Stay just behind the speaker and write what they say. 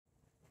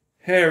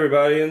Hey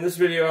everybody, in this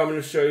video I'm going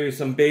to show you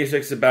some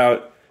basics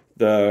about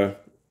the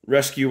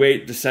rescue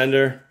weight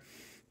descender.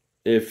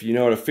 If you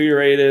know what a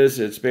figure eight is,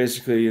 it's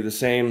basically the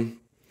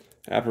same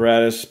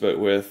apparatus but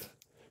with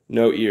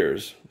no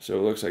ears. So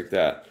it looks like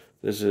that.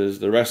 This is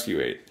the rescue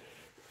weight,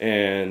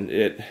 and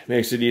it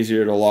makes it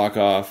easier to lock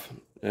off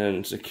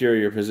and secure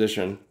your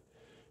position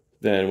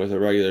than with a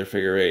regular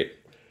figure eight.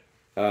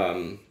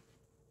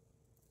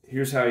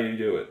 Here's how you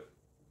do it.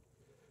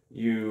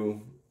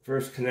 You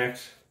first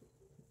connect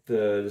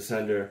the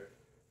descender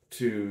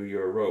to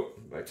your rope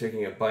by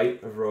taking a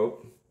bight of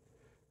rope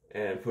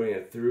and putting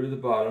it through the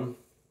bottom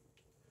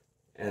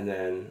and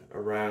then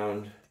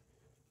around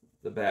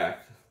the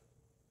back.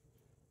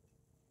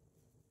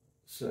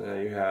 So now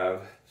you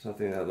have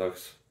something that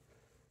looks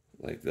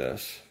like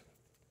this.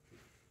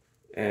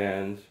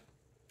 And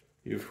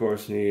you of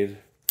course need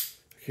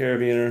a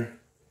carabiner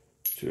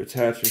to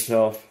attach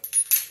yourself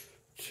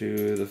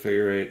to the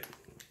figure eight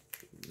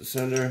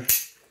descender.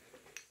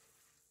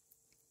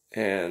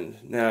 And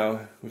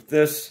now with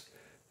this,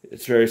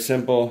 it's very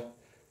simple.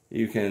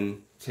 You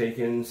can take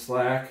in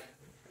slack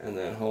and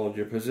then hold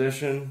your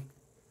position.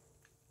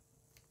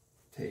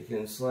 Take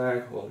in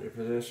slack, hold your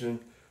position,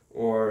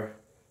 or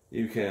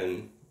you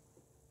can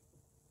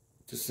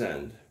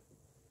descend.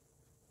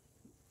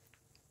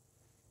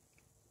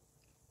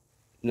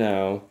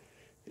 Now,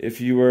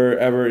 if you were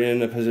ever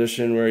in a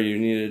position where you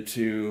needed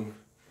to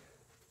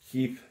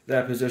keep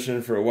that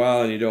position for a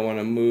while and you don't want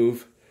to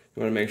move,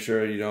 you want to make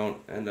sure you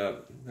don't end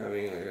up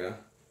having like a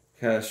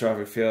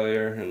catastrophic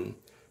failure and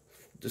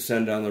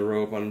descend down the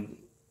rope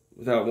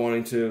without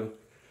wanting to.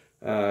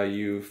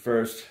 You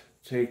first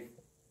take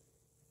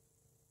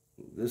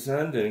this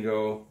end and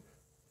go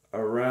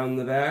around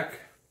the back,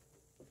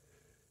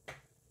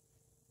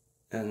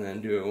 and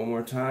then do it one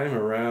more time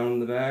around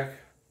the back,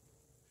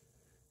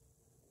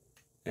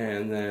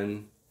 and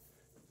then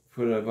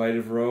put a bight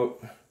of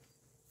rope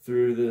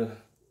through the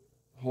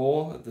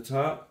hole at the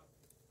top,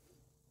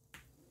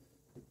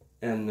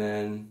 and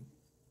then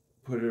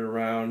put it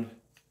around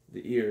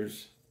the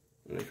ears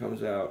when it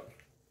comes out.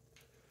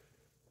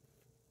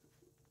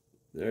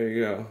 There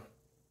you go.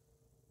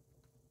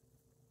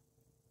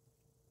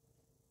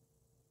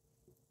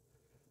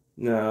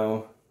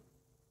 Now,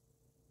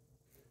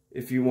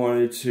 if you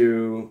wanted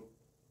to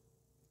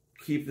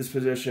keep this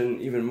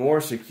position even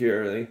more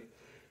securely,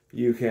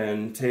 you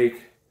can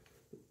take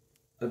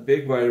a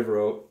big bight of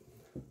rope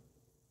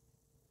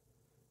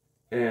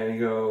and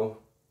go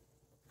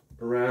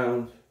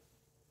around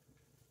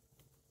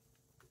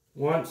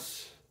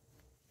once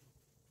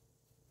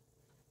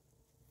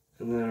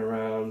and then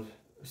around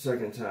a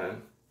second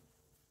time.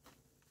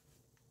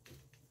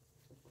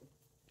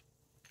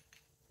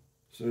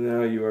 So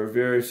now you are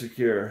very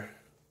secure.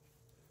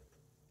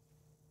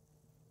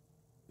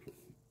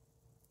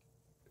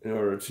 In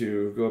order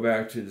to go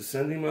back to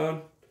descending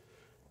mode,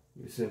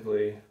 you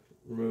simply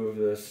remove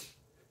this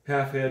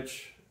half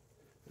hitch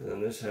and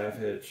then this half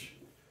hitch,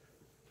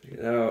 take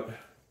it out,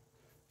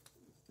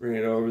 bring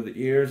it over the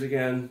ears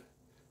again,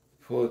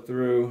 pull it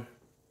through,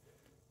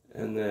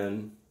 and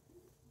then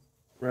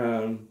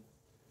round,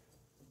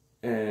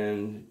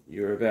 and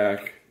you're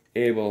back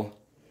able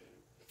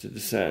to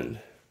descend.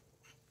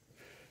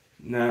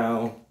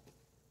 Now,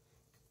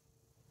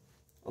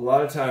 a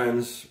lot of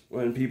times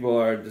when people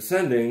are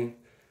descending,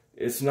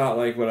 it's not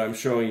like what I'm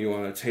showing you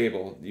on a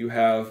table. You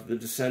have the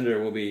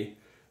descender will be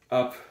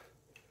up,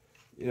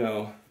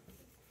 you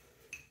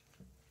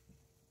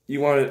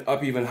want it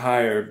up even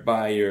higher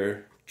by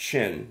your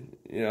chin.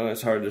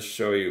 It's hard to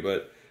show you,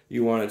 but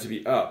you want it to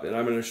be up. And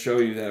I'm going to show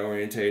you that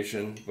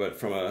orientation, but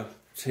from a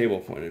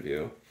table point of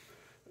view.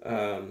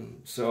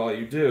 So all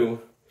you do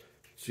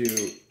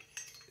to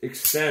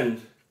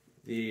extend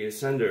the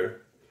ascender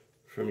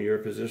from your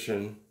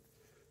position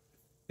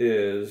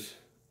is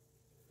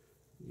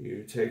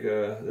you take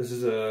this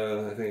is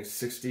I think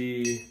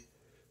 60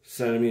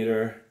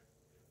 centimeter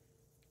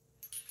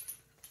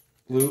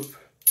loop,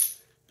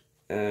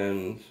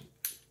 and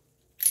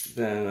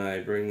then I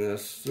bring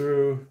this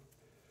through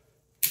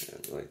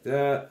like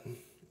that,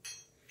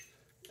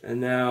 and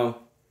now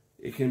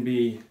it can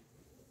be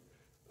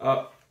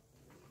up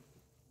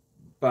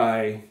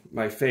by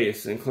my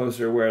face and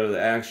closer where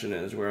the action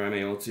is, where I'm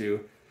able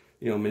to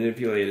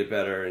manipulate it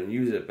better and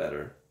use it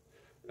better.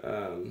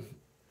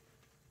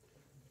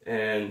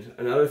 And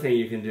another thing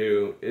you can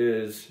do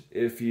is,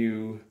 if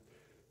you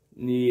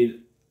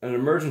need an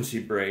emergency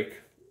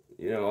brake,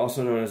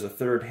 also known as a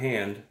third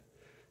hand,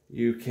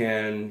 you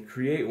can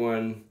create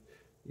one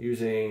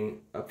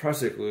using a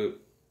prusik loop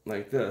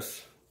like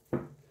this.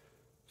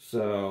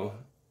 So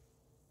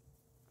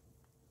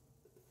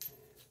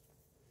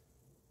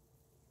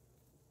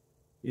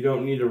you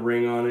don't need a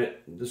ring on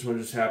it. This one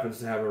just happens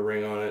to have a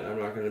ring on it. I'm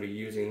not going to be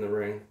using the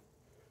ring.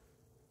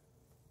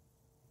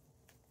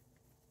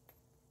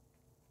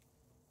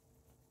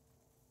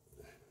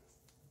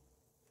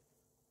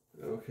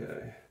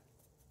 Okay.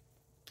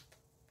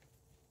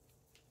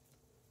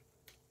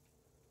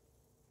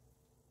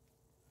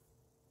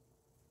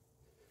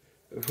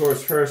 Of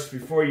course, first,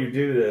 before you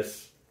do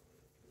this,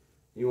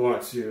 you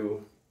want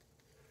to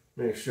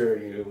make sure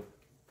you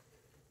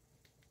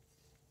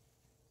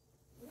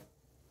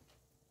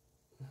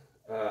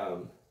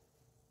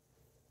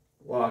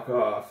lock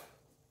off.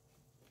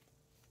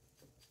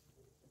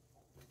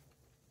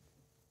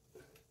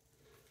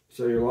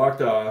 So you're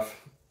locked off,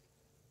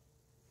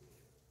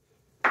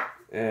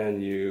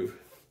 and you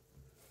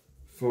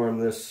form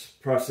this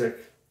prusik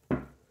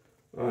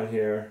on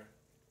here,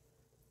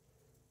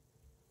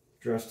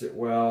 dressed it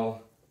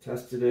well,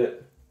 tested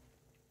it,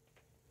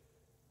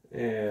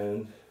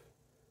 and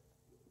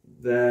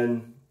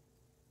then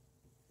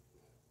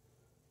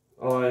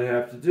all I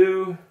have to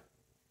do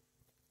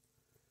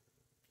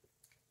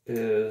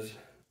is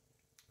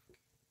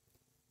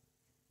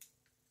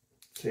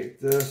take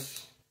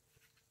this,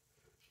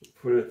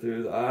 put it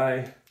through the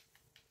eye,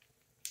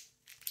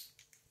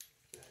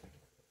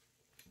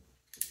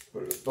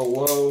 put it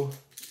below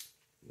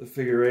the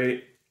figure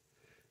 8,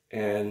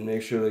 and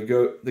make sure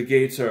the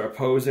gates are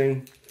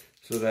opposing,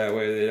 so that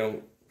way they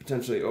don't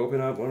potentially open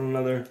up one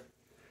another.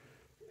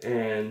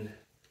 And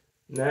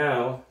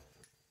now,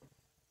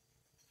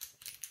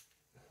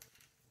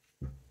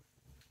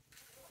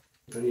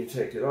 when you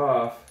take it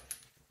off,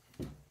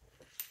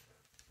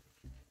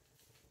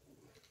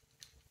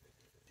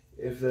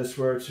 if this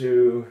were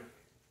to,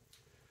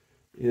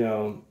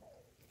 you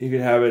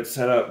could have it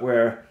set up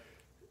where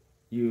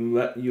you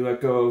let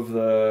go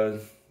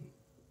of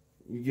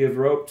you give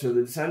rope to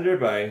the descender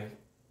by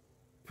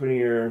putting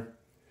your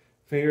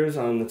fingers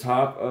on the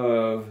top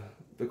of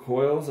the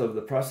coils of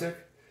the prusik,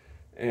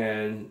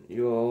 and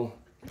you'll,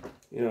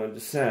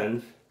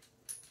 descend.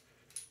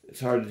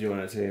 It's hard to do on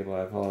a table,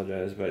 I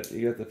apologize, but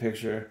you get the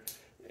picture.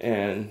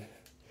 And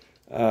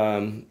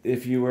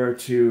if you were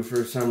to,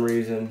 for some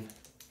reason,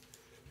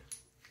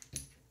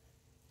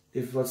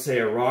 if let's say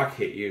a rock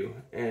hit you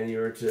and you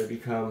were to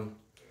become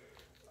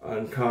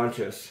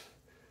unconscious,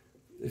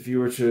 if you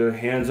were to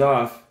hands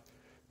off,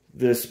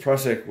 this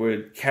prusik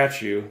would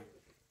catch you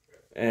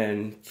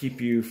and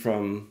keep you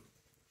from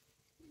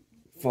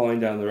falling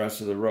down the rest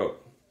of the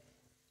rope.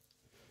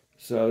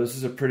 So this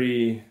is a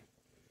pretty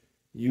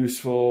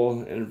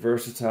useful and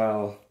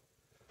versatile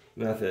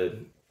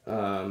method.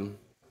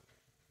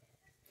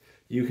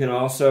 You can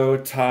also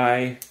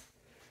tie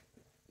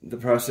the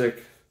prusik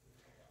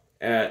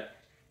at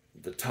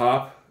the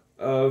top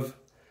of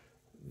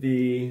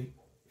the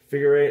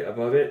figure 8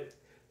 above it,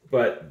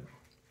 but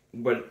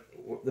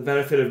the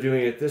benefit of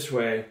doing it this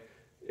way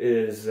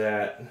is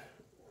that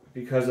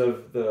because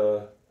of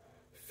the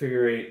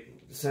figure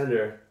 8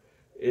 descender,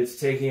 it's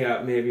taking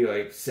up maybe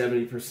like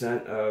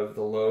 70% of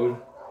the load,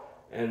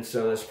 and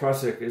so this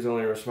prusik is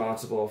only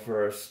responsible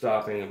for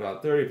stopping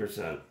about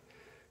 30%,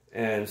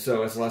 and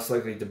so it's less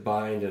likely to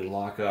bind and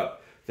lock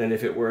up than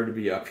if it were to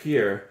be up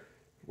here,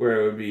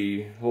 where it would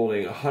be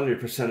holding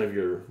 100% of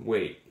your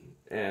weight,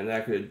 and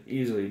that could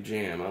easily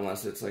jam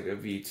unless it's like a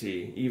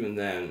VT. Even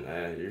then,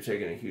 you're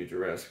taking a huge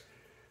risk.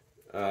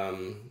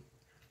 And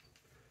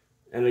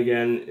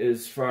again,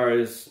 as far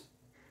as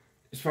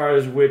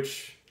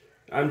which,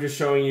 I'm just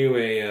showing you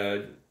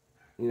a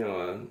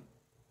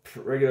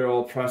regular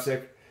old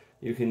prusik.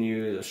 You can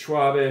use a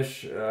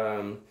Schwabish,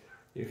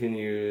 you can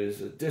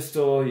use a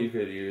distal, you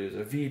could use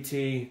a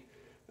VT,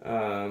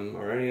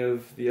 or any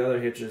of the other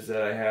hitches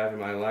that I have in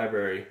my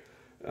library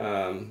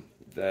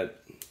that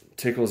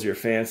tickles your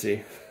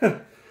fancy.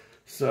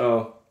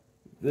 So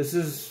this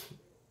has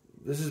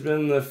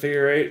been the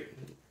figure 8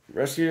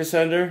 rescue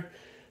descender,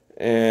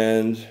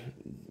 and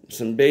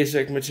some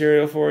basic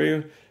material for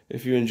you.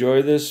 If you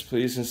enjoyed this,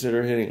 please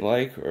consider hitting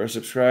like or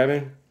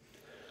subscribing.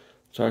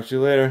 Talk to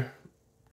you later.